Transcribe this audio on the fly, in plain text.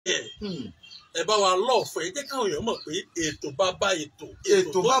ẹ bá wa lọ́ọ̀fẹ́ jẹ́ káwọn èèyàn mọ̀ pé ètò bàbá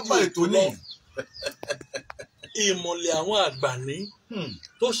ètò ní ìmọ̀lẹ̀ àwọn àgbà ní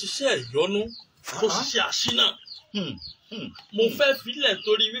tó ṣiṣẹ́ ìyọnú tó ṣiṣẹ́ àṣínà. Mo fẹ́ filẹ̀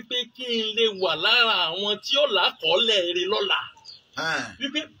torí wípé kí n lè wà lára àwọn tí ó làkọọ́lẹ̀ eré lọ́la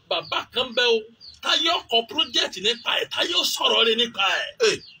wípé bàbá kan bẹ́ o táyé ọkọ̀ project nípa ẹ̀ táyé ó sọ̀rọ̀ rẹ̀ nípa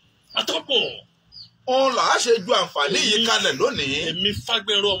ẹ̀ atọ́kùn. òun là á ṣe ju àǹfààní yìí kalẹ̀ lónìí. Èmi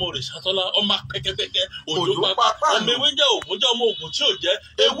Fágbẹ́nrú ọmọ Òrìṣàtọ́lá ọmọ pẹ́kẹ́pẹ́kẹ́ òjò pápá ọmọ ewé jẹ́ òògùn jẹ́ ọmọ òògùn tí ò jẹ́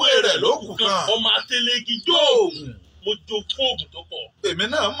ewé rẹ̀ ló kù kan ọmọ atẹlẹgi jó òògùn mo jogún òògùn tó pọ̀. èmi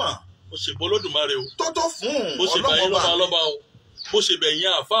náà mọ̀. mo ṣèbọ Olódùmarè o. tó fún mo ṣèbẹ̀yìn lọ́ba o mo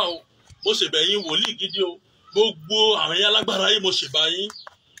ṣèbẹ̀yìn àfá o mo ṣèbẹ̀yìn wòlíì gidi o gbogbo àwọn ẹ̀yà alágbára yìí mo ṣèbẹ̀yìn.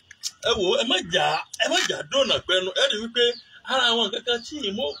 ẹ wo ẹ má jà dóònà pẹnu ẹ rí wípé ara àwọn kankan tí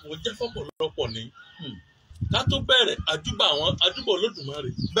ìmọ̀ òkú jẹ́ fọ́pọ̀lọpọ̀ ní ká tó bẹ̀rẹ̀ àjúbà Olódùmarè.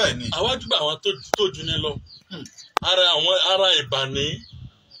 bẹ́ẹ̀ni. àwọn àjúbà àwọn tó jù ní lọ. ara ìbàní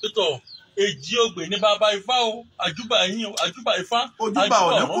títọ̀ èjì ògbè ní bàbá ifá o àjúbà yín o àjúbà ifá. ojúbà ò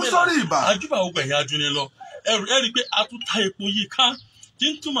ní kú sórí ìbà. àjúbà ògbẹ̀yìn ajúni lọ. ẹ rí i pé a tún ta epo yìí ká tí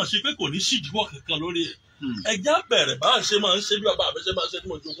ń túmọ̀ sí pé kò ní sídìíwọ̀ kankan lórí ẹ̀. ẹja bẹ̀rẹ̀ bá a ṣe máa ń ṣe bí bàbá àbẹ́ṣe máa ń ṣe tí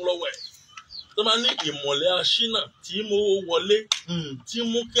mo jogún lọ́wọ́ ẹ̀. tó máa ní ìmọ̀lẹ̀ aṣínà tí mo wọlé tí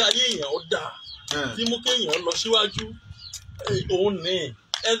mú kí ayé èèyàn ó dáa tí mú kéèyàn lọ síwájú òun ní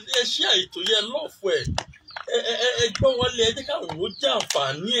ẹ ṣí àìtó yẹ lọ́ọ̀fù ẹ̀ ẹ gbọ́ wọlé ẹ jẹ́ káwọn ò jẹ́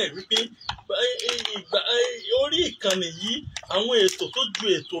àǹfààní ẹ̀ wípé orí ìkànnì yìí àwọn ètò tó ju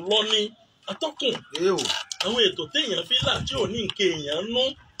ètò lọ ní atọ́kùn àwọn ètò téèyàn fi là tí ò ní nǹkan èèyàn nú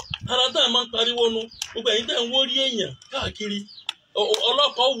ara tá a máa ń pariwo nu gbogbo ẹ̀yin tẹ́ ń wórí èèyàn káàkiri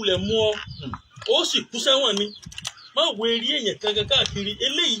ọlọ́pàá wulẹ̀ mú ọ ó sì kú sẹ́wọ̀n ni má wo eré èèyàn kankan káàkiri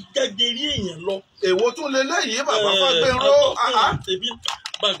eléyìí jáde eré èèyàn lọ. èwo tún lè léyìí bàbá Fágbẹ́nrú. tèmi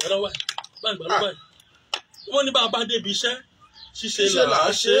gbàgbára wáyé wọ́n ní bá a bá débi iṣẹ́ ṣíṣe là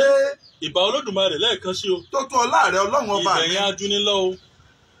á ṣe ìbà Olódùmarè lẹ́ẹ̀kan sí o. tó tó ọlá rẹ Ọlọ́run ọba mi. ìbẹ̀yìn adúnilọ́ o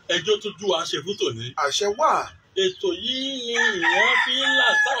ẹjọ́ tó ju àṣẹ fún tòní. àṣẹ wà. ètò yìí ni ìyẹn fi ń là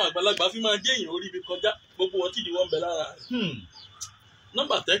táwọn àgbàlagbà fi máa jẹ́ èèyàn orí ibi kọjá gbogbo wọn tí ìdí wọn bẹ lára rẹ̀.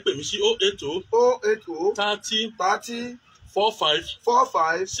 nọ́mbà tẹ́ pè mí sí 080 30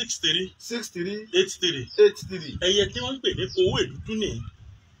 45 63 83. ẹyẹ tí wọ́n ń pè ní owó èdúdú nìyí.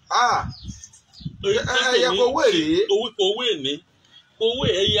 ẹyẹ kowó rèé. kowó ní kowó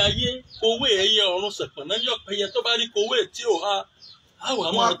ẹyẹ ayé kowó ẹyẹ ọ̀run sẹ̀pọ̀nà yọ ẹyẹ tó bá rí kowó tí ò ha.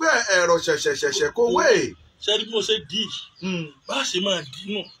 wọ́n pẹ́ ẹ̀rọ ṣẹ̀ṣẹ̀ kowó. sẹ́ni bí mo ṣe dì í bá a ṣe máa dì í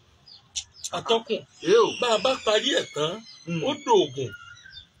nù atọ́kùn bá a bá parí ẹ̀ tán ó dòògùn.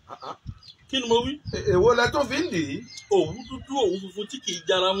 kí ni mo wí. èwo lẹ tó fi ń dì í. òwú dúdú òwú funfun tí kì í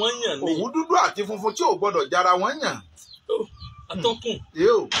jara wọn yàn ni. òwú dúdú àti funfun tí ò gbọdọ̀ jara wọn yàn. atọ́kùn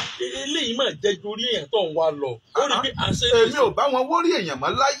eléyìí máa jẹ́ torí èèyàn tó ń wá lọ. ó rí i pé àṣẹ. èmi ò bá wọn wórí èèyàn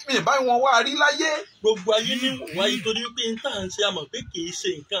mọ́ láyé mi ì bá wọn wá rí láyé. gbogbo ayé ní wáyé torí pé n tá à ń ṣe àmọ̀ pé kì í ṣe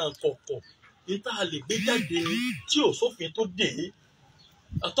nǹkan àkọ́kọ́ n tá a lè gbé jáde ni tí ò sófin tó dé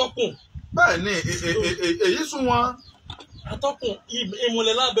atọ́kùn. bẹ́ẹ̀ ni èyí sún wọn. atọ́kùn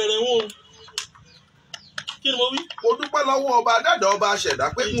ìmùlẹ̀ lábẹ́rẹ́ wọn. kí ni mo wí. mo dúpẹ́ lọ́wọ́ ọba dàdà ọba ṣẹ̀dá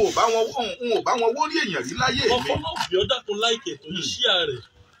pé n ò bá wọn wórí èèyàn rí láyé mi. ọkọ náà fi ọdá kun láìkè tó ní ṣíà rẹ̀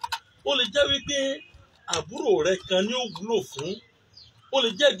ó lè jẹ́ wípé àbúrò rẹ̀ kan ní ó wúlò fún ó lè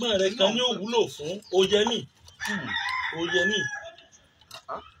jẹ́ ẹ̀gbọ́n rẹ̀ kan ní ó wúlò fún òye ní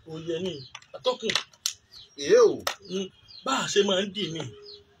atọ́kùn. bá a ṣe máa ń dì ní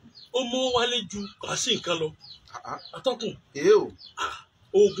ó mú wálé ju àṣì nǹkan lọ atọ́kùn.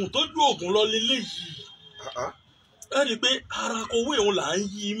 oògùn tó ju oògùn lọ lélẹ́yìí ẹ rí i pé ara kowó òun là ń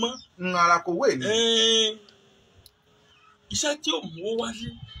yí mọ́. ara kowó ni. iṣẹ́ tí ò mú wáyé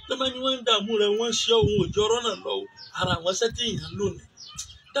lọ́mọ ni wọ́n ń dààmú rẹ̀ wọ́n ń ṣe ohun òjò ọ̀rọ̀ náà lọ ara àwọn iṣẹ́ tí èèyàn lò ní.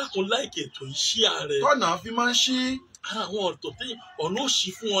 dákun láìkè ètò iṣẹ́ ààrẹ. ọ̀nà fi máa ń ṣí. ara àwọn ọ̀tọ̀ tí ọ̀nà ó ṣí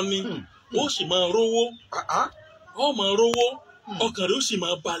fún wọn ni ó sì máa rówó ó máa rówó ọkàn rẹ̀ ó sì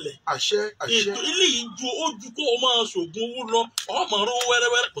máa balẹ̀. àṣẹ. ètò ilé yìí ju kó o máa ṣògùn owó lọ ó máa rówó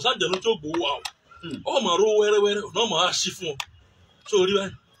wẹ́rẹ́wẹ́rẹ́ kò sáàjẹ̀nu tó gbowó àwọn ọ máa rówó wẹ́rẹ́wẹ́rẹ́ ọ̀nà máa ṣí fún ọ sórí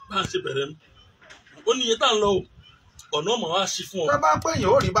báyìí bá a ṣe bẹ̀rẹ̀ nu ó ní iye tá à ń lọ o ọ̀nà máa ṣí fún ọ. bá bá pẹ̀yìn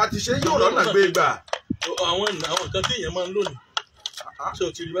ó rí bá ti ṣe yóò rọ́nà gbé gbà. àwọn nǹkan tí èèyàn máa ń lò ní ṣé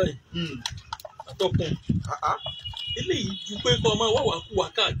o ti rí báyìí atọ́kùn eléyìí ju pé kọ́ ọmọ wà wá kú wa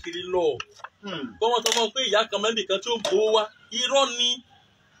káàkiri lọ kọ́ ọmọ tó máa pé ìyá kan mẹ́bì kan tí ó gbowó wá irọ́ ni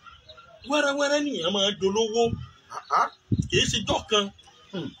wẹ́rẹ́wẹ́rẹ́ nìyẹn máa dolówó kì í ṣe jọ́ kan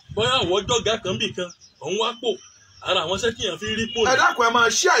bóyá àwọn jọ̀gá kan bì kan òun wá pò ara àwọn sẹ́kìyàn fi rí pò. ẹ dákun ẹ máa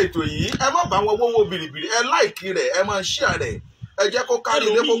ṣí àìtò yìí ẹ má bá wọn wọ́wọ́ bìrìbìrì ẹ láìkí rẹ̀ ẹ máa ṣí àrẹ̀ ẹ jẹ́ kó kárí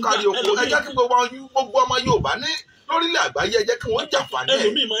ilé kó kárí oko ẹ jẹ́ kí gbogbo ọmọ Yorùbá ní lórílẹ̀ àgbáyé ẹ jẹ́ kí wọ́n jàǹfààní ẹ̀.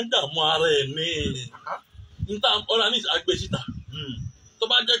 ẹlòmíì máa ń dààmú ara ẹ̀ ní níta ọ̀rọ̀ ní àgbèsíta tó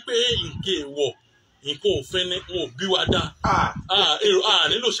bá jẹ́ pé nǹkan èèwọ̀ nǹkan òfin ni wọn ò bí wa dá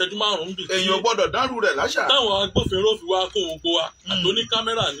nílò ìṣẹ́jú márùn-ún bì. èèyàn gbọ́dọ̀ dárú rẹ̀ láṣà. táwọn agbófinró fi wá kó gbogbo wa àtòní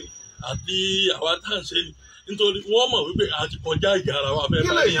kámẹ́rà ni àti àwa tá à ń ṣe ni nítorí wọ́n mọ̀ wípé àti kọjá ìjà ara wa fẹ́ẹ́ báyé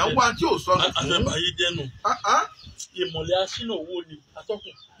jẹ́. kí lèèyàn wá tí ò sọ nù fún. àfẹ́ báyé jẹ́ nù. ìmọ̀lẹ̀ aṣínà owó ni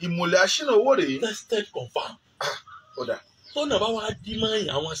atọ́kùn. ìmọ̀lẹ̀ aṣínà owó rèé. tested confam. kódà. tọ́nà bá wá dí mọ́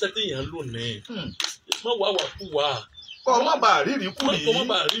àwọn iṣẹ́ téèyàn ń lò ní. má wà wà kú wà. kọ́ má bàa rírì kúrì. kọ́ má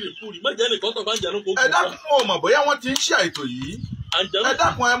bàa rírì kúrì. má jẹ́ nìkan tó bá ń jẹun kó gbé wa. ẹ dákun mo mọ̀ bóyá wọ́n ti ń ṣe àìtò yìí. ẹ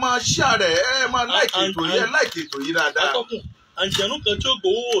dákun ẹ máa ṣíà rẹ̀ ẹ máa láìkì ètò yìí ẹ láìkì ètò yìí dáadáa. atọ́kùn àǹjẹ̀nú kan tí ó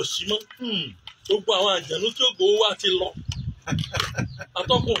gbowó ò sí mọ́. gbogbo àwọn àǹjẹ̀nú tí ó gbowó wá ti lọ.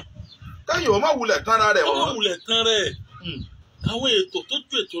 atọ́kùn. kẹ́yìn ò má wulẹ̀ tán ara rẹ̀ wọ́n. ó má wulẹ̀ tán rẹ̀. àwọn ètò tó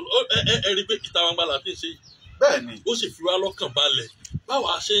ju ètò ẹ rí pé ìta wọn gbala fi ṣe. bẹ́ẹ̀ni. ó sì fi wá lọ́kàn balẹ̀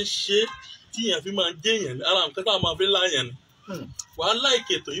báwa ṣe ń ṣe tíyẹn fi máa ń jẹ́ yẹn ara nǹkan tá a máa fi láyẹn ni. wàá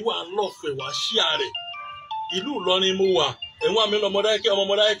láìkè ètò yìí wà á lọ́fẹ̀ẹ́ wàá ṣíà rẹ̀. ìlú Ìlọrin mo wà ẹ̀wọ̀n mi ọmọ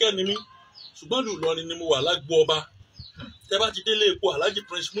Mọdákẹ́kẹ́ ni mí ṣùgbọ́n ìlú Ìlọrin ni mo wà lágbo ọba. tẹ́ bá ti délé epo Alhaji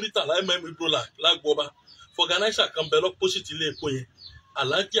Prince Muritala Ibrahim lágbo ọba fọgànáísà kan bẹ lọ́pọ́sìtì ilé epo yẹn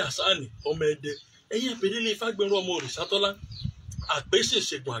Alhaji Asani ọmọ Ẹdẹ ẹ̀yìn ìpèdélé Fágbẹ́rún ọmọ Òrìṣàtọ́lá àgbéṣe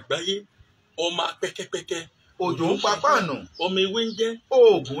ìṣègùn àgbáyé ọmọ apẹ́kẹ́pẹ́kẹ́ òjò ń pa páànù ọmọ ewé ń jẹ́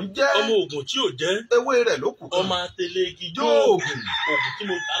oògùn jẹ́ ọmọ oògùn tí ò jẹ́ ewé rẹ̀ ló kù kan ọmọ àtẹlẹgì jó oògùn tí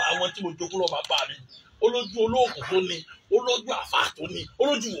mo ara wọn tí mo jogún lọ bàbá mi olójú olóògùn tó ní olójú àfáà tó ní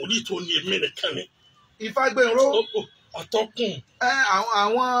olójú wòlíì tó ní èmi nìkan ni. Ìfágbẹ́rún atọ́kùn.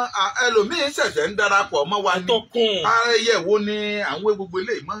 àwọn ẹlòmíín ṣẹ̀ṣẹ̀ ń darapọ̀ mọ́ wa ní. atọ́kùn. ẹyẹ wo ni àwọn gbogbo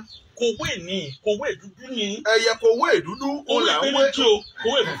eléyìí mọ́. kòwé dúdú ni. ẹyẹ kòwé dúdú ó là ń wé.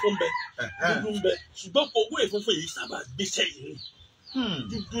 kòwé funfun bẹ dúdú ń bẹ ṣùgbọ́n kòwé funfun yìí sábà gbéṣẹ́ yìí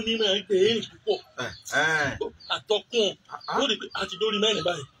dúdú ní máa ń gbé erin púpọ̀. atọ́kùn ó rí i pé a ti dórí mẹ́rin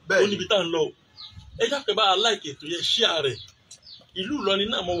báyìí ó níbi tá à ń lọ ẹ jáde bá a láìkè ètò yẹn ṣíà rẹ̀ ìlú Ìlọrin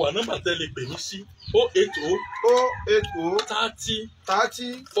náà mo wà nọ́mbà tẹ́ lè pè mí sí 080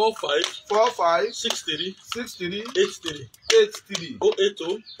 30 45 63 83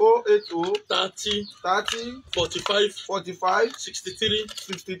 080 30 45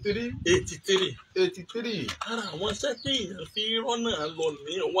 63 83. ara àwọn sẹ́tì èèyàn fi rọ́nà lọ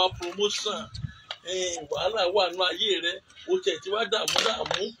ní ọwọ́ promotion wàhálà wà nù ayé rẹ o tẹ̀ tí wàá dààmú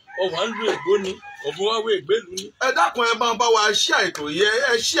ọwọ́ à ń lu ègbó ni ọ̀fun wá wé ìgbélú ni. ẹ dákun ẹ máa bá wa ṣíà ètò yẹ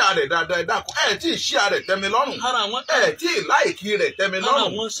ẹ ṣíà rẹ̀ dáadáa ẹ dákun ẹ tí ì ṣíà rẹ̀ tẹ́mi lọ́rùn ẹ tí ì láìkì rẹ̀ tẹ́mi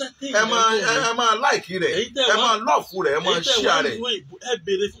lọ́rùn ẹ máa láìkì rẹ̀ ẹ máa lọ́ọ̀fù rẹ̀ ẹ máa ṣíà rẹ̀. ẹ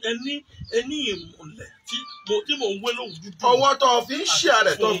béèrè ẹni ìmùlẹ̀ tí mò ń wé lóhùn dúdú. ọwọ́ tó fi ń ṣíà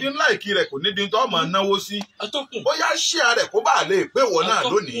rẹ̀ tó fi ń láìkì rẹ̀ kò ní di tó máa náwó sí. bóyá ṣíà rẹ̀ kó bá lè pé wọ́n náà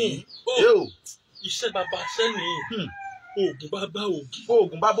lónìí. iṣẹ́ bàbá sẹ́ni oògùn bàbá oògùn.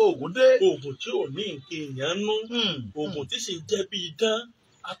 oògùn bàbá oògùn dé. oògùn tí ò ní nǹkan èèyàn nú. oògùn tí sì ń jẹ́ bí idán.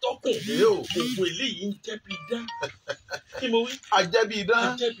 atọ́kùn oògùn eléyìí ń jẹ́ bí idán. kí mo wí. ajẹ́bí idán.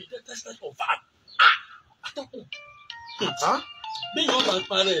 ajẹ́bí idán tested confam. atọ́kùn. bí yóò máa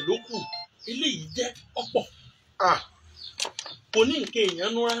parẹ́ ló kù eléyìí jẹ́ ọ̀pọ̀. kò ní nǹkan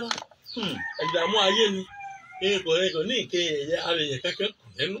èèyàn nú rárá. ìdààmú ayé ni kò ní nǹkan ara èèyàn kankan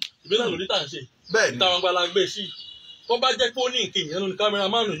nínú ìbílẹ̀ lórí tá à ń ṣe. bẹ́ẹ̀ni táwọn gbala gbé sí i wọ́n bá jẹ́ pé ó ní nǹkan ìyẹn ní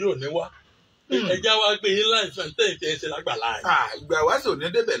kámẹ́rámánù yóò ní wá ẹja wa gbé yín láì fẹ́ tẹ̀ ẹ̀ ṣe lágbàlá yìí. ìgbà wá sí òní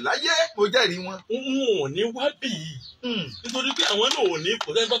débẹ̀ láyé mo jẹ́rìí wọn. n ò ní wá bì í nítorí pé àwọn náà ò ní kò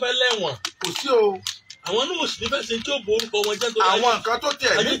sẹ́ni tó fẹ́ lẹ́wọ̀n. kò sí o. àwọn náà ò sì ní fẹ́ ṣe tí ó bo orúkọ wọn jẹ́ nítorí ayé. àwọn nǹkan tó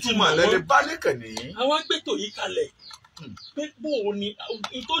tiẹ̀ nítumọ̀ lẹ́ni bá nìkan nìyí. àwa gbẹ́tò yìí kalẹ̀ pé bó o ní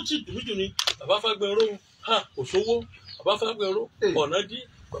tó jì dùnújù ni bàbá Fágbẹ́rún kò sówó bàbá Fágbẹ́rún ọ̀nà dí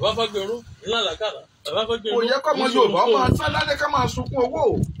bàbá Fágbẹ́rún ńlá làkàrà bàbá Fágbẹ́rún. kò yẹ kọ́ ọmọ Yorùbá máa sá lálẹ́ ká máa sunkún owó.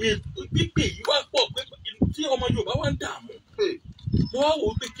 pípé yìí wá pọ̀ pé tí ọmọ Yorùbá wá ń dààmú. mo wá wò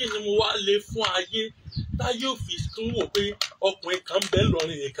ó pé kí ni mo wá lè fún ayé táyé òfin tún wò pé ọkùnrin kan bẹ́ẹ̀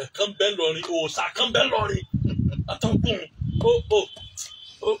lọ́rin nìkan kan bẹ́ẹ̀ lọ́rin òòṣà kan bẹ́ẹ̀ lọ́rin atọ́kùn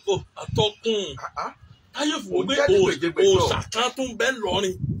atọ́kùn táyé òfin wò pé òòṣà kan tún bẹ́ẹ̀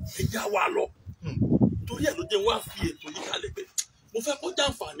lọ́rin ẹja wa lọ torí ẹ̀ ló jẹ́ wá fi ètò yìí kalẹ̀ pé mo fẹ́ kó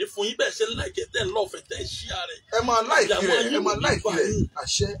jàǹfààní fún yín bẹ́ẹ̀ ṣe ń láìkẹ́ tẹ́ ń lọ́ọ̀fẹ́ tẹ́ ń ṣí ààrẹ. ẹ máa láìkí rẹ̀ ẹ máa láìkí rẹ̀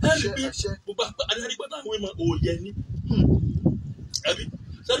àṣẹ àṣẹ. gbogbo adarígbọ́dọ̀ àwọn èèmọ̀ òòyẹ ni. ẹbí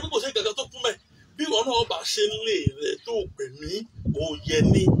sẹ́ni pípọ̀ sí gàgà tó kún mẹ́ bí wọn náà bá ṣe ń lè rẹ̀ tó pè mí òòyẹ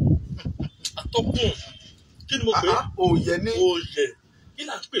ni. atọ́kùn kí ni mo pè é. òòyẹ ni. òòyẹ kí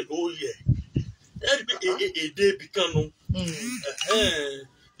là ń pè lóòyẹ. ẹ rí i pé èdè ibì kan nu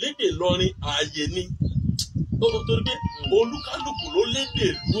lédè Ìlọrin ààyè ni torí pé olúkálùkù ló lédè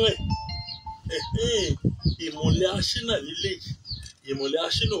ìlú ẹ̀. Ìmùlẹ̀ asínà lílé yìí, ìmùlẹ̀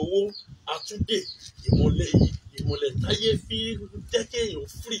asínà owó àtúndè, ìmùlẹ̀ táyé fi jẹ́ kéèyàn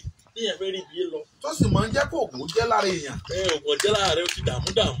fìrì téèyàn fẹ́ rí ibi lọ. tó sì máa ń jẹ́ kó ògùn jẹ́ lára èèyàn. Ògùn jẹ́ lára rẹ̀ ó ti dààmú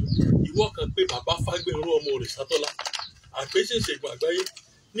ìwọ kan pé bàbá Fágbèrú ọmọ rẹ̀ Sátọ́lá àpèsèṣègùn àgbáyé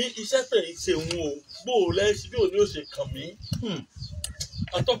ní iṣẹ́ tẹ̀ ń ṣe òun o bó o lẹ́sí bí o ní o ṣe kàn mí.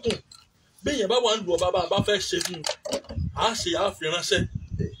 Atọ́kùn béèyàn bá wà ń lu ọba bá a bá fẹ́ ṣe fún un á ṣe àfiránṣẹ́.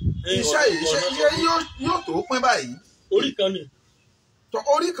 iṣẹ́ yóò tó pín báyìí. Orí kan ni.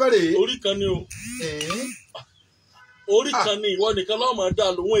 Orí kan rèé. Orí kan ni o. Orí kan ni ìwọ nìkan lọ́ọ́ máa dá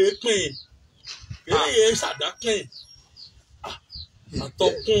lòun èé pín èé ṣàdápín.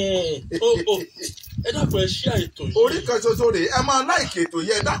 Atọ́kùn ẹ dákun ẹ ṣí àìtò yìí. Orí kan ṣoṣo rèé ẹ máa láìkè ètò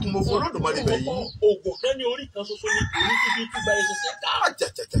yẹ ẹ dákun mo fọ Olódùmarè bẹ̀ yìí. Ògùn kan ní orí kan ṣoṣo ní orí títí tí bá ẹsẹ̀ ṣe ká.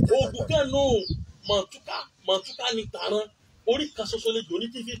 Ògùn kan nù mọ̀túká ní tààrán orí kan ṣoṣo lè jò ní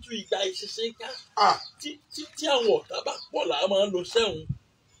títí tí ìgbà ẹsẹ̀ ṣe ká. Tí àwọn ọ̀tá bá pọ̀ là á máa ń lo sẹ́hùn.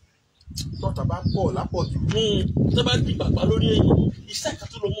 Tọ́ta bá pọ̀ lápọ̀jù. Tẹ́ bá di bàbá lórí ẹ̀yìn iṣẹ́ kan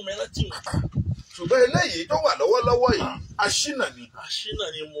tó lọ mú mi rántí wọn. Ṣùgbọ́n eléyìí tó wà lọ́wọ́lọ́wọ́ yìí aṣínà ni. Aṣínà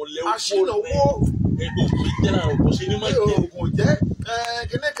ni mo lẹ́wọ́ aṣínà owó. Ògùn ìjẹ́ra ògùn ṣe ní máa jẹ́. Ògùn jẹ́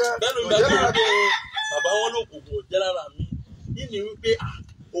kíní kan. Bẹ́ẹ̀ni ìgbà tó ń bàbá wọn ló ògùn jẹ́ lára mi. Yìí ni wípé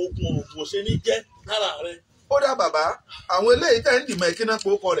ògùn ṣe ní jẹ́ lára rẹ. Ó dá bàbá àwọn eléyìí tẹ̀ ń dìmọ̀ ìkíná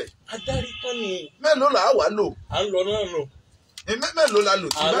kókó rẹ̀. Adarí kan ni. Mélòó là á wà lò? À ń lọ náà lò. Mélòó la lò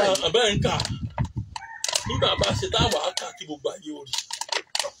sí báyìí? Àbẹ́ ń kà. Nígbà bá ṣe táwọn àkà kí gbogbo ayé orí.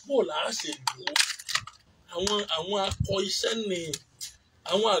 Bó là á ṣe lò ó? Àwọn akọ iṣẹ́ ni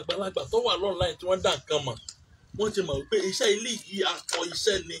àwọn àgbàlagbà tó wà lọ́nláìn tí wọ́n dá nǹkan mọ̀. Wọ́n ti mọ̀ pé iṣẹ́ ilé yìí akọ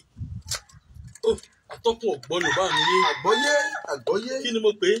iṣẹ́ ni. Atọ́kùn ọ̀gbọ́n Yorùbá mi ní. Àgbọ́yé. Kí ni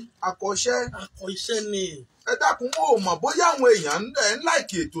mo pè é? Akọ̀ṣẹ́. Akọ iṣẹ́ ni. Ẹ dákun ó mọ̀ bóyá àwọn èèyàn ń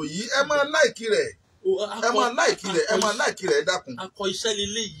láìkì ètò yìí ẹ máa láìkì rẹ̀. Ẹ máa láìkì rẹ̀ ẹ dákun. Akọ iṣẹ́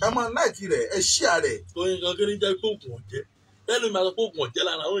lílé yìí. Ẹ máa láìkì rẹ̀ ẹ ṣíà rẹ̀. Torí nǹkan kí ni jẹ́ pé ògùn ọ̀jẹ́. Bẹ́ẹ̀ ló máa sọ pé ògùn ọ̀jẹ́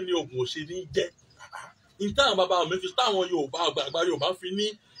lára ó ní ògùn òṣè ní jẹ́. Ìtàn bàbá mi fi táwọn Yorùbá àgbààgbà Yorùbá fi ní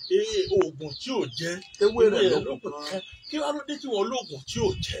oògùn tí ò jẹ́ ewé rẹ̀ lókun kan kí wàá ló dé tí wọ́n lóògùn tí ò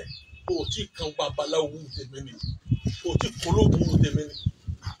jẹ́ o tí kan babaláwo tèmi ni o tí kológun tèmi ni.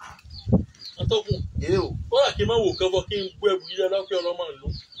 Atọ́kùn kódà kí n má wò kán fọ kí n gbọ́ ẹ̀bù yíyá lọ́pẹ́ ọlọ́mọ ìlú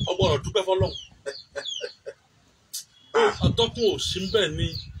ọgbọ́n dúpẹ́ fọlọ́hún. Atọ́kùn ò sí bẹ́ẹ̀ ni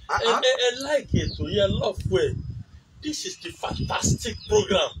ẹ láìkì ètò yẹn lọ́ọ̀fù ẹ̀. This is the fantastic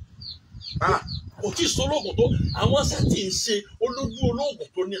program. Kò tí ì sólógùn tó àwọn sẹ́tì ń ṣe olójú olóògùn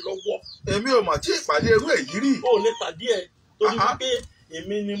tó ní lọ́wọ́. Èmi ò mà tí ì pàdé irú èyí rí. O lè pàdé ẹ torí wípé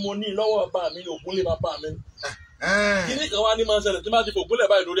èmi ni mo ní lọ́wọ́ bá mi ní ògúnlé bàbá mi. Kíní kan wá ní máa ń ṣẹlẹ̀ tí máa ti fògúnlẹ̀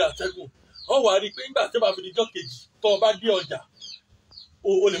báyìí lórí àtẹ́gùn. Ọ wà á rí i pé nígbà tí ó bá fi di jọ́ kejì tó o bá dé ọjà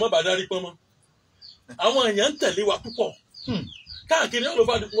o lè má bàa darí pọ́n mọ́. Àwọn èèyàn ń tẹ̀lé wa púpọ̀. Káàkiri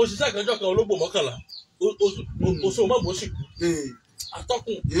ọlọ́fà mo ṣiṣẹ́ ìkànjọ́ kan ológbò mọ́kànlá oṣù mọ́ bó sì kú.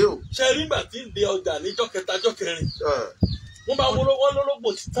 Atọ́kùn ṣe rí ìgbà tí ń de ọjà níjọ́ kẹta jọ́ kẹrin wọ́n bá wọ́n lólógbò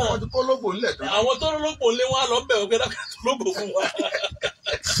títàn wọ́n ti kó lógbò ńlẹ̀ tán àwọn tó lólógbò ńlẹ̀ wọn á lọ bẹ̀rù pé dákẹ́ tó lógbò fún wa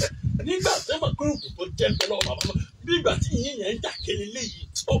nígbà tí wọ́n pé òkú tó jẹ́ ńbẹ lọ́wọ́ bàbá bí ìgbà tí yín yẹn ń jà kiri léyìí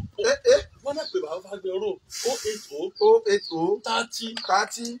tó wọ́n náà pè bàbá Fágbèrú 080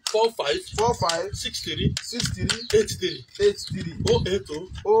 30 45 63 83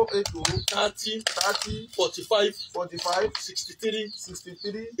 080 30 45 63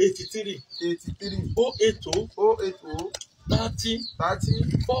 83 080 30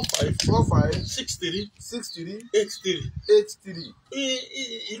 45 63 83.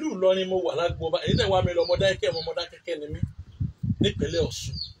 Ìlú Ìlọrin mo wà lágbo ọba èyí náà wà mí lọ Mọdákẹ́kẹ́ ni mí nípínlẹ̀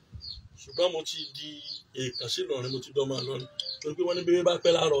Ọ̀ṣun ṣùgbọ́n mo ti di èèkàn sí Ìlọrin mo ti dọ́ máa lọ́rin torí pé wọ́n ní bébé bá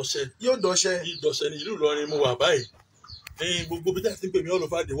pẹ́ láàárọ̀ ọ̀sẹ̀ yóò dọ̀ṣẹ́ ní ìlú Ìlọrin mo wà báyìí gbogbo bí táyà ti ń pè mí all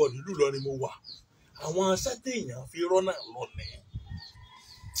over the world ìlú Ìlọrin mo wà àwọn sẹ́tẹ̀ èèyàn fi rọ́nà lọ́nà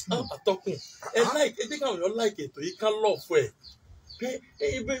Atọ́kùn ẹ jẹ́ káwọn èèyàn láìkè ètò yìí ká lọ fún ẹ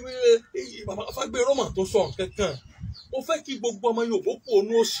bàbá Fágbèrú mà tó sọ nǹkan kan mo fẹ́ kí gbogbo ọmọ Yorùbá kú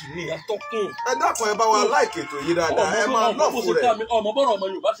ònú òsì ní Atọ́kùn. Ẹ dákun ẹ bá wa láìkè ètò yìí dáadáa ẹ máa lọ fún rẹ ọmọ bọ́rọ̀ ọmọ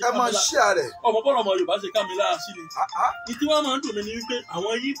Yorùbá ṣe ká mi lára ẹ máa ṣíà rẹ ọmọ bọ́rọ̀ ọmọ Yorùbá ṣe ká mi lára sí ni. Ìtí wá máa ń dùn mí ni wípé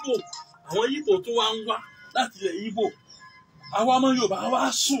àwọn Yíbò tó wá ń wá láti ilẹ̀ Yíbò àwọn ọmọ Yorùbá wá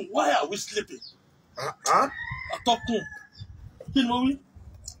sùn why are we sleeping? Atọ́kùn kí ni mo wí?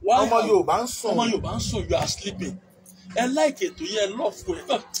 Ọmọ Yorùbá ń sùn you are sleeping. Ẹ láìkè ètò yẹn lọ́ọ̀fù ẹ̀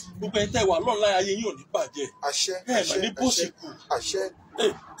gbogbo ẹni tẹ́ wà lọ́nà ayé yín ò ní bàjẹ́. àṣẹ ẹ mà ní bóṣì kù. àṣẹ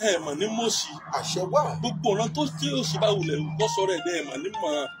ẹ mà ní mọ̀ọ́sì. àṣẹ wà. gbogbo ọ̀nà tó tí yóò ṣe bá wulẹ̀ kọ́ sọ̀rọ̀ ẹ̀ ẹ mà ní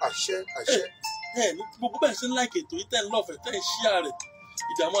mọ̀. àṣẹ àṣẹ. ẹ ní gbogbo bẹ́ẹ̀ sí láìkì ètò yìí tẹ́ ń lọ́fẹ̀ẹ́ tẹ́ ń ṣíà rẹ̀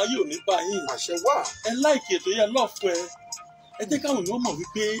ìdààmú ayé ò ní bá yín. àṣẹ wà. ẹ láìkì ètò yẹn lọ́fẹ̀ẹ́ ẹ jẹ́ káwọn èèyàn mọ̀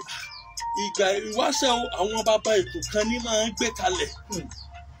wípé ìgbà ìwáṣẹ̀ àwọn bàbá ètò kan ní máa ń gbé kalẹ̀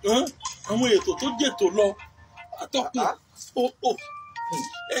àwọn ètò tó jètò lọ atọ́kùn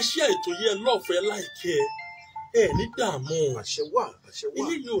ẹ ṣí ètò yẹn lọ́fẹ̀ẹ́ láìkẹ́ ẹ ní dààmú. àṣẹ wà àṣẹ wà.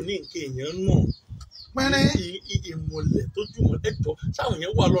 ilé yóò ní nǹkan èèyàn náà pẹ́rín ìmọ̀lẹ̀ tó jùmọ̀ ẹ̀tọ́ sáwọn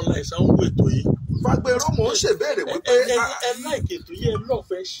yẹn wà lọ́la ìsanwó ètò yìí. Fagbero mò ń ṣèbéèrè wípé ẹ láìkè ètò yẹn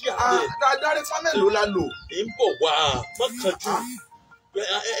lọ́fẹ̀ẹ́ ṣí àárẹ̀. Adarí fámẹ́lì ló la lò. èyí ń bọ̀ wá mọ́kànjú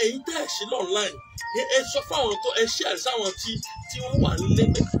ẹ̀yin tẹ́ ẹ̀ sí online ẹ sọ fáwọn tó ẹ ṣí àìsàn àwọn tí wọ́n wà nílé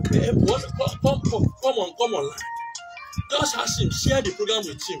ẹ wọ́n come online just ask him share the program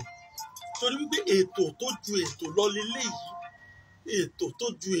with him torí wípé ètò tó ju ètò lọ lélẹ́yìí ètò tó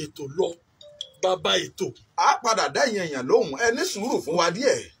ju ètò lọ bàbá ètò. a padà dá èèyàn lóhùn ẹ ní sùúrù fún wa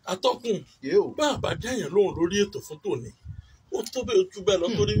díẹ̀. atọ́kùn bàbá dá èèyàn lóhùn lórí ètò fún tòní ó tó bẹ́ẹ̀ ojú bẹ́ẹ̀ lọ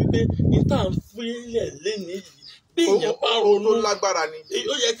torí wípé níta ń fún ilẹ̀ lẹ́ni yìí bí èèyàn bá ronú ó lágbára ni.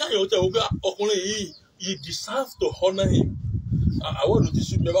 ó yẹ káyọ̀ tẹ̀ wọ́n pé ọkùnrin yìí you deserve to honour him àwọ̀dù ti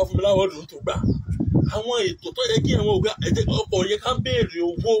sùn bẹ́ẹ̀ bá fún mi láwọ̀dù tó gbà àwọn ètò tó yẹ kí àwọn ògbà ẹ̀jẹ̀ ọ̀pọ̀ yẹ ká béèrè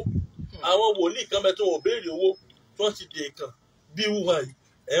owó àwọn wòlíì kan bẹ tó wọ́n béèrè owó tí wọ́n ti dè kàn bí wúwa yìí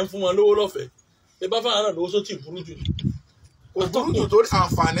ẹ̀ ń fún wọn lówó lọ́fẹ̀ẹ́ ẹ bá fáwọn náà lówó sókè burú jù. kò burú jù torí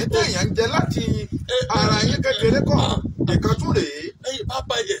àǹfààní téèyàn ń jẹ láti ara yín kékeré kọ́ nìkan tún rèé.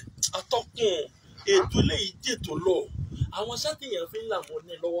 bàbá yẹ atọ́kùn ètò eléyìí jètò lọ àwọn sátìyàn fi ń làwọn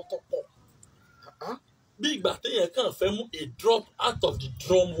ní lọ́wọ́ tó pọ̀ bí ìgbà téèyàn kàn fẹ́ mú a drop out of the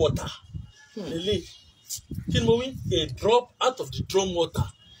drum water lélẹ̀ kí ni mo wí a drop out of the drum water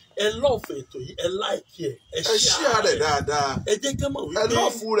ẹ lọ́ọ̀fù ètò yìí ẹ láìkí ẹ ṣí àrẹ dáadáa ẹ jẹ́ ká mọ̀ wípé ẹ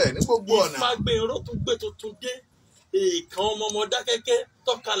lọ́ọ̀fù rẹ̀ ní gbogbo ọ̀nà. Ìfagbénró tún gbé tuntun dé èèkàn ọmọ Dákẹ́kẹ́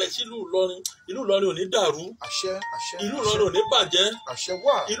tọ́kalẹ̀ sílùú Ìlọrin ìlú Ìlọrin ò ní dàrú àṣẹ àṣẹ ìlú Ìlọrin ò ní bàjẹ́ àṣẹ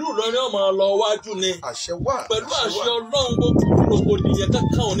wà ìlú Ìlọrin ó máa lọ wájú ni àṣẹ wà pẹ̀lú àṣẹ Ọlọ́run gbogbo rògbòdìyàn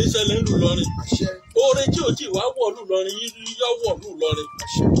kankan ò ní ṣẹlẹ̀ nílùú Ìlọrin oore tí ò tí wá wọ̀ lù Ìlọrin yí yọ wọ̀ lù Ìlọrin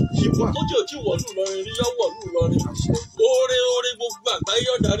ìbùkún tí ò tí wọ̀ lù Ìlọrin yí yọ wọ̀ lù Ìlọrin oore gbogbo àgbáyé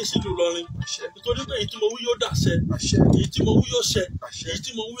yóò darí sílùú Ìlọrin nítorí pé èyí tí mo wí yóò dàṣẹ èyí tí mo wí yóò ṣẹ èyí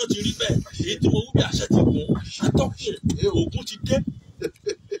tí mo wí yóò ti rí bẹ́ẹ̀ èyí tí mo wí bí àṣẹ ti gùn atọ́kùn Ògún ti dé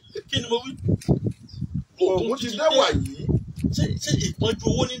kí ni mo wí Ògún ti dé wà yìí ṣé ìpọ́njú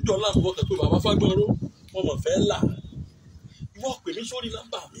owó ní dọ́là ń bọ́ kẹ́kọ̀ọ́ bàbá Fagbénró wọn mọ̀ fẹ́ là wọ́n pè mí sórí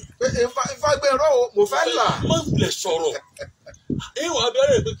nọ́mbà mi. Fagbénró mo fẹ́ là. má wulẹ̀ sọ̀rọ̀ ìwọ̀n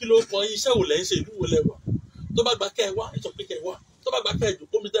abẹ́rẹ́ pé kí ló kọ iṣẹ́ wò lẹ́yìn ṣe ìlú wo lẹ́wà tó bá gba kẹ́ ẹ wá ìtọ́ pé kẹ́ ẹ wá tó bá gba kẹ́ ẹ jù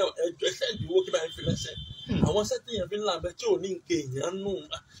kó mi tẹ ẹjọ́ ẹsẹ̀ ìdíwó kí báyìí fi lẹ́sẹ̀ àwọn sẹ́tì yẹn fi ń làbẹ́ tí ò ní nǹkan èèyàn nù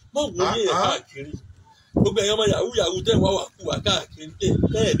má wò ní ẹ̀ káàkiri gbogbo ẹ̀yàn ọmọ yahoo yahoo tẹ̀ wá wà kú wà káàkiri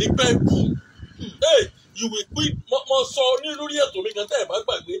ẹ̀ ní pẹ́ kú ìwé pín mo sọ ní lórí ètò mi kan tẹ́ ẹ̀ bá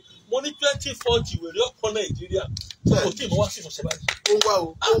gbàgbé mo ní 2040 wèrè ọkọ Nàìjíríà kò tí ì mọ wá sí ìmọ̀ṣẹ́ báyìí.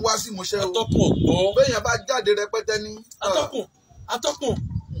 ó wá sí ìmọ̀ṣẹ́ o atọ́kùn ọ̀gbọ́n bẹ́ẹ̀yàn bá jáde rẹpẹtẹ ní. atọ́kùn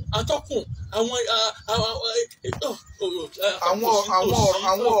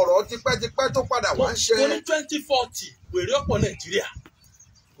àwọn ọ̀rọ̀ tipẹ́tipẹ́ tó padà wá ń ṣe. mo ní 2040 wèrè ọ̀pọ̀ Nàìjíríà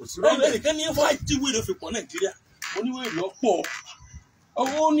ẹnìkan ní fáìtì wèrè fi pọ̀ Nàìjíríà mo ní wèrè ọ̀pọ̀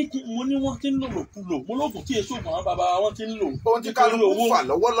owó ní mo ní wọ́n ti ń lò lòkulò mo lóògùn tí èso àwọn bàbá wọn ti ń lò. ohun tí kálukú fà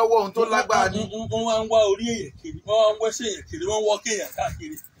lọ́wọ́lọ́wọ́ ohun tó lágbára ni. wọ́n wá ń wá orí èèyàn kiri wọ́n wá ń wẹ́sẹ̀ èèyàn kiri wọ́n ń wọ́ kéèyàn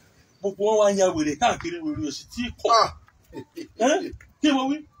káàkiri gbogbo wọn wá ń ya wèrè káàkiri wèrè òsì tí kọ̀. kí mo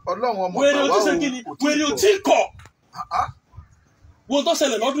wí. Ọlọ́run ọmọ wèrè òtí ṣe kí ni wèrè òtí kọ̀. wo tó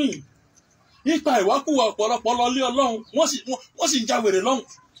ṣẹlẹ̀ lọ́dún yìí nípa ìwákùwà ọ̀pọ̀lọpọ̀ lọ lé Ọlọ́run wọ́n sì ń ja wèrè lọ́hùn.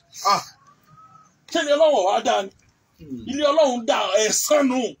 ṣé ni Ọlọ́run wàá dáa ni ilé Ọlọ́run dá ẹ̀sán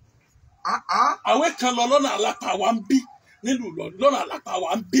nù àwẹ̀ kan lọ lọ́nà àlápá wa ń bí nílùú lọ́nà àlápá wa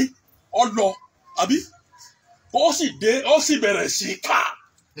ń bí ọlọ àbí ó sì dé ó sì bẹ̀rẹ̀ sí í ká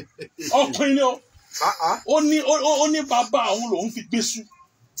ọkùnrin ni ó ní bàbá òun lòun fi gbésù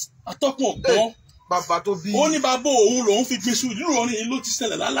atọ́kùn ọ̀gbọ́n bàbá tó bí ó ní bàbá òun lòun fi gbésù ìlú Ìlọrin yìí ló ti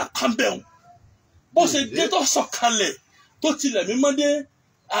ṣẹlẹ̀ lálàpá ń bẹ̀rù bó ṣe dé tó sọ̀kalẹ̀ tó tilẹ̀ mímọ́ dé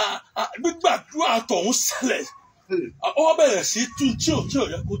gbígbàdúrà tọ̀hún ṣẹlẹ̀ ó bẹ̀rẹ̀ sí tún tí ò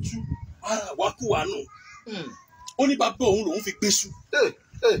yẹ kó tú ara wákùwà nù ó ní bàbá òun lòun fi gbésù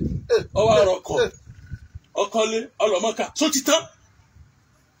ọwọ́ àròkọ ọkọlé ọlọ́mọ́ká tó ti tán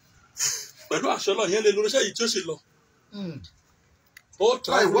pẹ̀lú àṣọ náà yẹn lè lórí iṣẹ́ yìí tí ó sì lọ. ó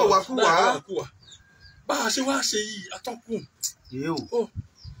tra ìwọ wákùwà bá a ṣe wá ṣe yìí atọ́kùn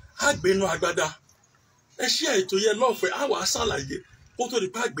àgbẹ̀nu àgbàdà ẹ ṣí ètò yẹn lọ́fẹ̀ẹ́ á wà á ṣàlàyé kó tó di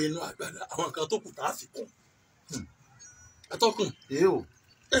pé àgbẹ̀nu àgbàdà àwọn nǹkan tó kù tá a fi kún atọ́kùn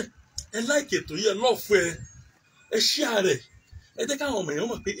ẹ láìkè ètò yẹn lọ́fẹ̀ẹ́ ẹ ṣí ààrẹ ẹ jẹ́ káwọn ọmọ èèyàn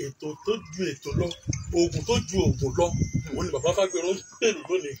mọ̀ pé ètò tó ju ètò lọ oògùn tó ju oògùn lọ òun ni bàbá Fagbero ń pèrò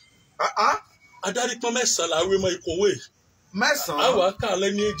lónìí adarí pọ́n mẹ́sàn-án làwé mọ́ ìkòwé mẹ́sàn-án àwọn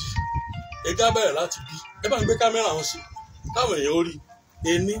akáàlẹ́ ní èjì ẹ̀gá bẹ̀rẹ̀ láti bí ẹ bá ń gbé kámẹ́rà wọn sí káwọn èèyàn ó rí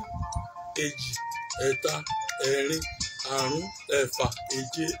 1 2 3 4 5 6 7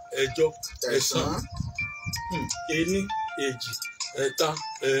 8 9 10 1 2 3 4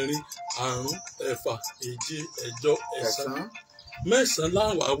 5 6 7 8 9 10 mẹ́sàn-án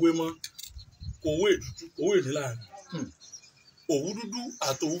láwọn àwé mọ́ kòwé dúdú kòwé ní láàrin òwú dúdú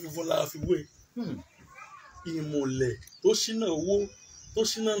àti òwú funfun la fi wé ìmùlẹ̀ tó ṣínà owó tó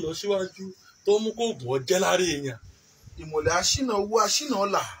ṣínà lọ síwájú tó mú kó oògùn ọjẹ́ lára èèyàn. ìmùlẹ̀ aṣínà owó aṣínà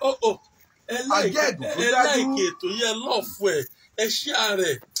ọ̀la. ẹ láìkè ètò yẹn lọ́ọ̀fù ẹ ṣí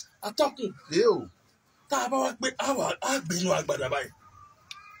ààrẹ atọ́kùn tá a bá wá pé á gbẹ̀nu àgbàdà báyìí.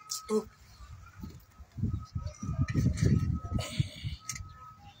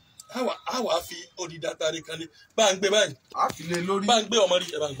 àwa fi odidi atari kan lé bá ń gbé báyìí. a fi lé lórí. bá ń gbé ọmọ rí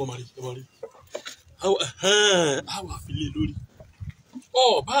ẹ bá ń gbọ́ ọmọ rí àwa fi lé lórí.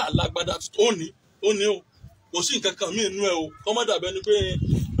 bá alágbádá ó ní o kò sí nǹkan kan mí inú ẹ o kọ́mọ́ dàbẹ́ ni pé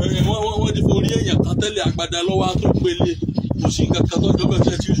wọ́n ti forí èèyàn kan tẹ́lẹ̀ àgbàdá lọ́wọ́ tó gbélé kò sí nǹkan kan tó jọba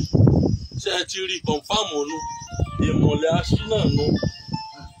ṣe ti rí kọ̀ǹfàmù ọ̀nù ìmọ̀lẹ̀ aṣínà nù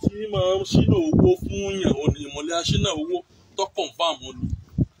tí máa ń ṣínà owó fún yàn ò ní ìmọ̀lẹ̀ aṣínà owó tó kọ̀ǹfàmù ọ̀nù.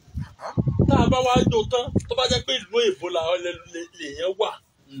 tá a bá wá jó tán tó bá jẹ́ pé ìlú èbó làwọn lèèyàn wà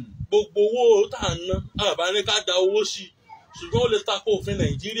gbogbo owó tá à ń ná àbá ní ká da owó sí ṣùgbọ́n ó lè tako òfin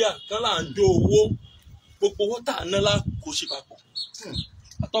Nàìjíríà kán là ń jó owó gbogbo owó tá à ń ná lá kó sí papọ̀.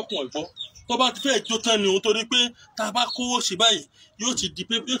 atọ́kùn ẹ̀gbọ́n tó bá ti fẹ́ jó tán ni òun torí pé tá a bá kówó sí báyìí yóò ti di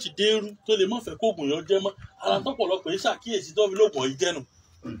pé yóò ti dé irú tó lè má fẹ́ kóògùn yẹn jẹ́ mọ́ ara tọ́pọ̀lọpọ̀ yìí ṣàkíyèsí tó fi lóògùn yìí jẹ́nu.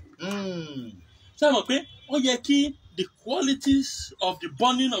 ṣé ẹ mọ̀ pé ó yẹ kí the qualities of the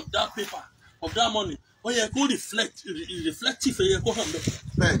burning of that paper of that money ó yẹ kó reflective ẹ yẹ kó hàn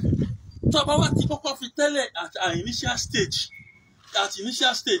bẹ́ẹ̀. tó a bá wá ti kọ́kọ́ fi tẹ́lẹ̀ at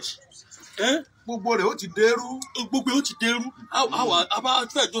initial stage gbogbo rẹ̀ ó ti dẹ́rú. gbogbo ó ti dẹ́rú àwa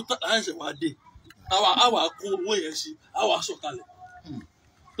fẹ́ jó tán láìsẹ̀ wá dé àwa kó owó yẹn sí àwa sọ̀kalẹ̀.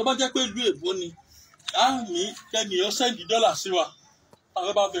 tó bá jẹ́ pé ìlú èbó ni ní kẹ́niyàn sẹ́ndì dọ́là sí wa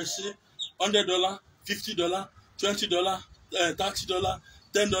àwọn bá fẹ́ sí $100 $50 $20 $30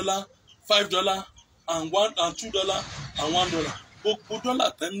 $10 $5 and $2 and $1 gbogbo dọ́là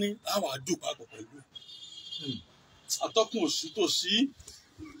tán ní àwa àjò papọ̀ pẹ̀lú atọ́kùn òsì tó sí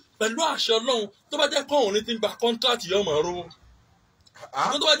pẹ̀lú àṣẹ Ọlọ́run tó bá jẹ́ kọ́ọ̀hún ní ti ń gba kọ́ńtrátì yóò máa rówó.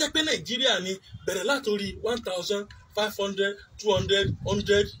 àwọn tó bá jẹ́ pé Nàìjíríà ni bẹ̀rẹ̀ látòrí 1,500 200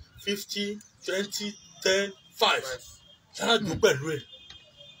 100 50 20 10 5 ṣáájú pẹ̀lú ẹ̀.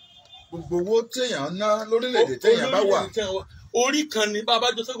 gbogbo owó téèyàn ná lórílẹ̀‐èdè téèyàn bá wà. orí kan ni bá a bá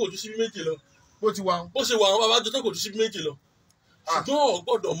jọ sẹ́kọ̀ọ́ ju síbí méjì lọ. bó ṣe wà àwọn bá a bá jọ sẹ́kọ̀ọ́ ju síbí méjì lọ. ṣùgbọ́n o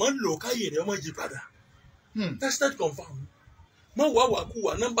gbọ́dọ̀ máa ń lò káyè rẹ̀ ọmọ yìí padà. tested confirm mọ wà kú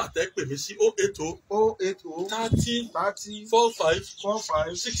wà nọ́mbà tẹ pè mí sí 080 30 45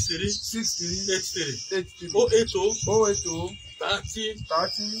 63 83 080 30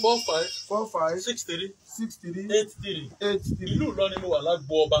 45 63 83. ìlú Ìlọrin mo wà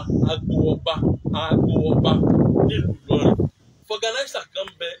lágbo ọba nílùú Ìlọrin fọgànáísà kan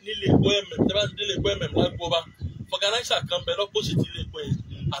bẹ nílé epo tẹ bá ti délé epo lágbo ọba fọgànáísà kan bẹ lọ́pọ̀sìtì ilé epo yẹn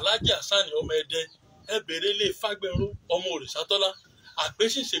Alhaji Asani ọmọ Ẹdẹ ẹ bèrè lé Fagbero ọmọ Òrìṣàtọ́lá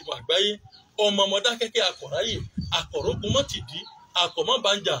àgbéṣìṣègùn àgbáyé ọmọ Mọdákẹ́kẹ́ akọ̀ráyè akọ̀rógun mọ́tìdí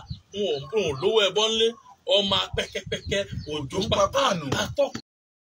akọ̀mọ́bànjà ń lówó ẹbọ ńlé ọmọ apẹ́kẹ́pẹ́kẹ́ òjò pápánu atọ́kùn